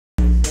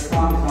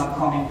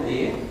coming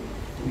today.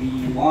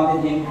 We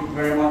wanted him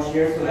very much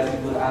here so that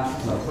he could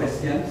answer some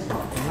questions.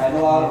 I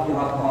know all of you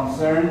have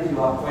concerns, you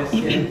have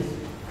questions.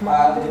 We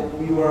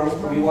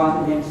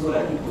wanted him so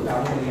that he could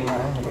actually.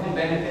 The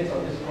benefits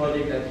of this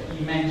project that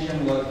he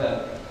mentioned was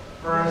that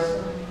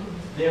first,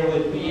 there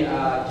would be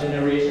a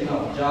generation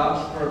of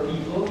jobs for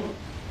people,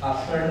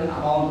 a certain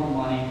amount of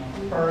money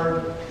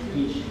per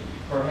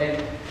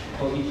head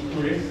for each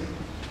tourist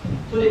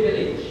to the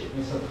village.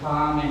 Mr.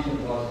 Khan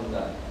mentioned also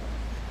that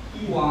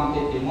he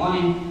wanted the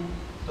money,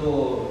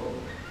 so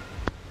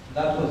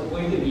that is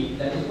going to be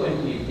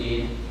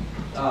paid.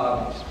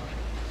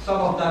 Some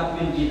of that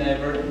will be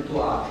diverted to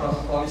our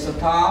trust fund. Mr.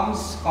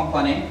 Tom's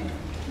company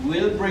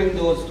will bring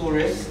those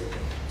tourists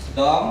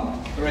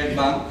down to Red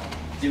Bank.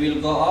 They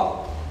will go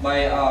up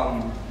by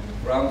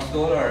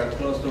Ramstone or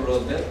close to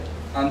Rosedale,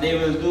 and they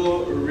will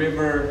do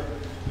river,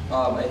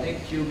 I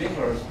think Cubic,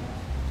 or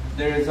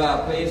there is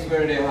a place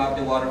where they have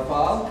the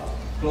waterfall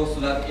close to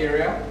that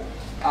area,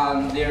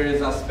 and there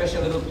is a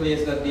special little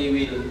place that they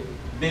will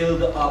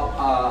build up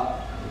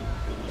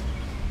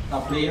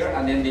a player,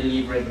 and then they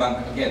leave Red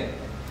Bank again.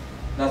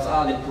 That's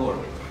all the tour.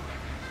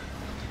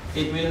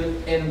 It will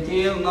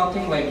entail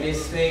nothing like they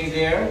stay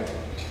there.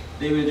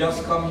 They will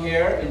just come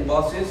here in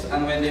buses,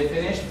 and when they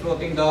finish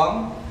floating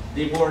down,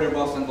 they board their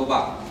bus and go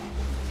back.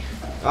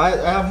 I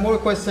have more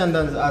questions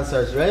than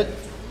answers, right?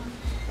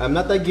 I'm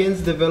not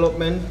against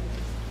development.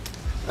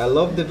 I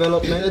love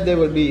development. They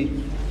will be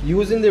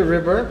using the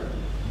river,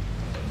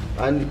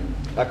 and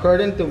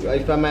according to,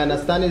 if I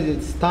understand it,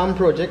 it's Stann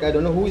project. I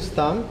don't know who is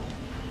Stann.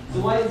 So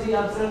why is he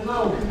absent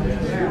now?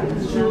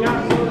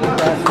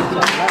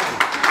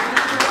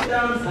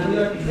 And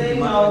you're saying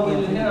now when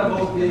you hear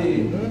about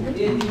the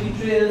ATV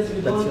trails,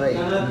 we don't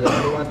acknowledge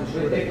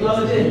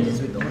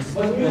it.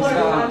 But you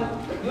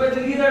are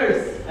the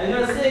leaders, and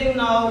you're saying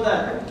now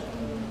that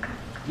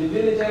the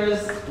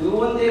villagers, we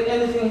won't take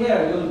anything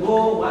here. You'll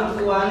go one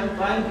to one,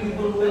 find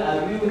people who will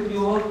agree with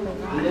you,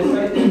 and then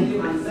write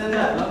them and send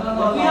that.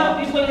 But we have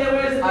people here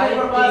where the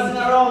paper passing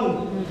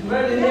around,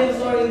 where the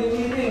names are in the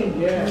meeting.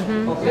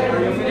 Okay, are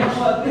you finished?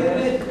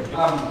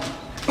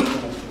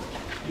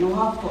 You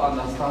have to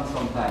understand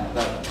sometimes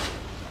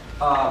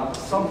that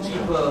some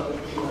people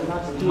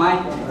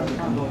might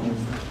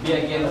be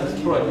against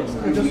this project.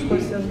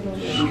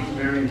 It's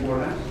very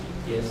important.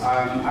 Yes.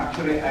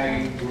 Actually,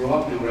 I grew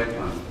up in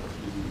Redmond.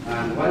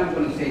 And what I'm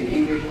going to say in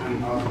English,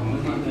 I'm also going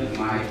to say in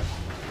my.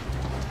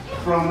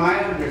 From my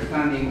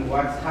understanding,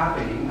 what's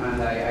happening,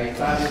 and I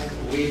started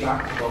way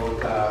back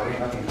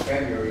in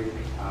February,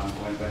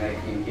 when I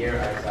came here,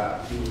 I saw a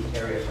few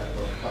areas that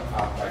were cut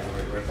off by the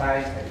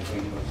riverside. I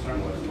became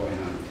concerned what's going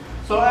on.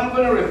 So I'm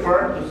going to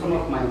refer to some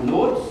of my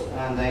notes,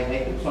 and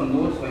I took some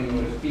notes when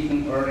you were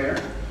speaking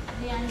earlier.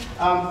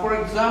 For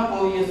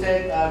example, you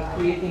said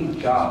creating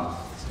jobs,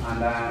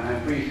 and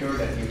I'm pretty sure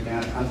that you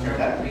can answer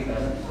that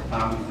because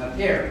Tom is not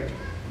here.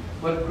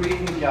 But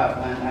creating jobs,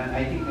 and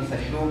I think Mr.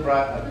 Shaw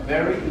brought a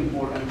very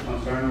important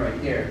concern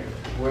right there.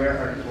 Where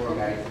are the tour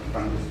guides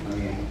from this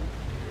community?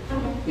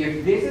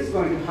 If this is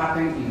going to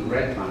happen in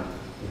Redmond,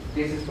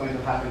 this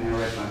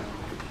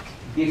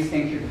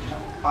thing should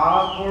have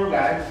all tour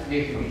guides,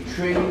 there should be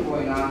training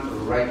going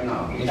on right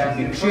now. They should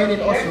be training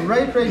us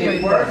right The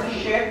first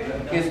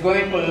ship is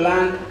going to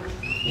land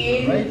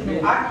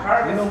at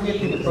Harvest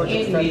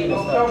in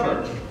October.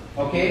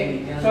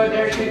 Okay? So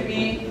there should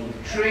be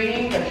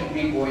training that should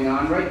be going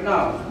on right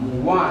now.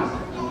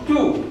 1.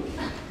 2.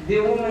 The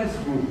women's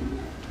group.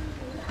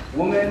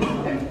 Women,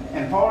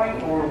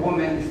 empowering our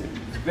women is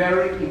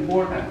very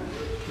important.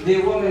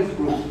 The women's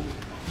group.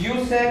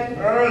 You said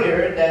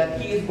earlier that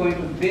he is going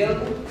to build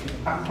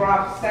a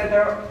crop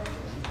center,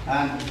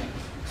 and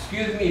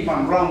excuse me if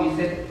I'm wrong, you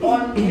said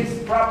on his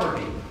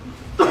property.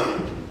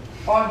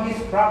 On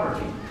his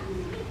property.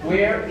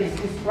 Where is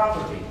his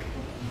property?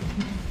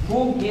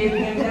 Who gave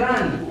him the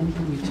land?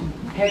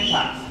 Head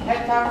tax.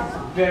 Head tax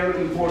is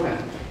very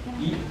important.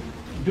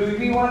 Do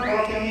we want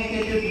our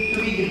community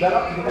to be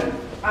developed with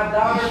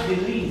 $1 the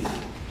lease?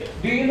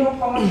 Do you know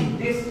how much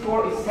this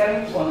store is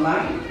selling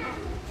online?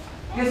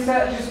 This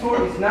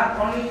store is not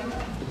only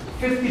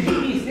 50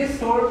 BPs. This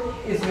store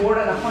is more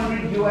than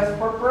 100 US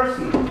per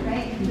person.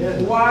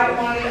 Yes. Why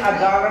only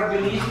 $1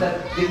 belief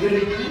that the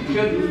village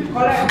should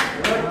collect?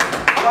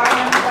 Why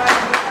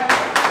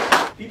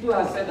not? People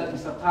have said that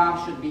Mr. Tom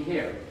should be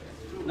here.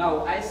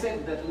 Now, I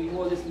said that we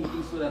hold this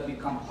meeting so that we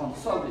can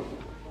consult with you.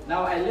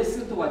 Now, I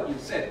listened to what you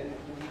said.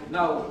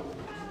 Now,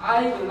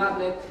 I will not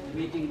let the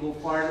meeting go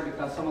further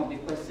because some of the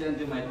questions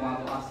you might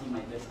want to ask, you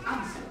might just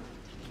answer.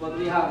 But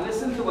we have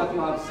listened to what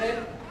you have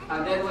said,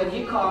 and then when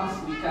he comes,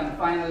 we can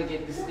finally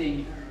get this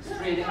thing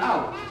straightened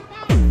out.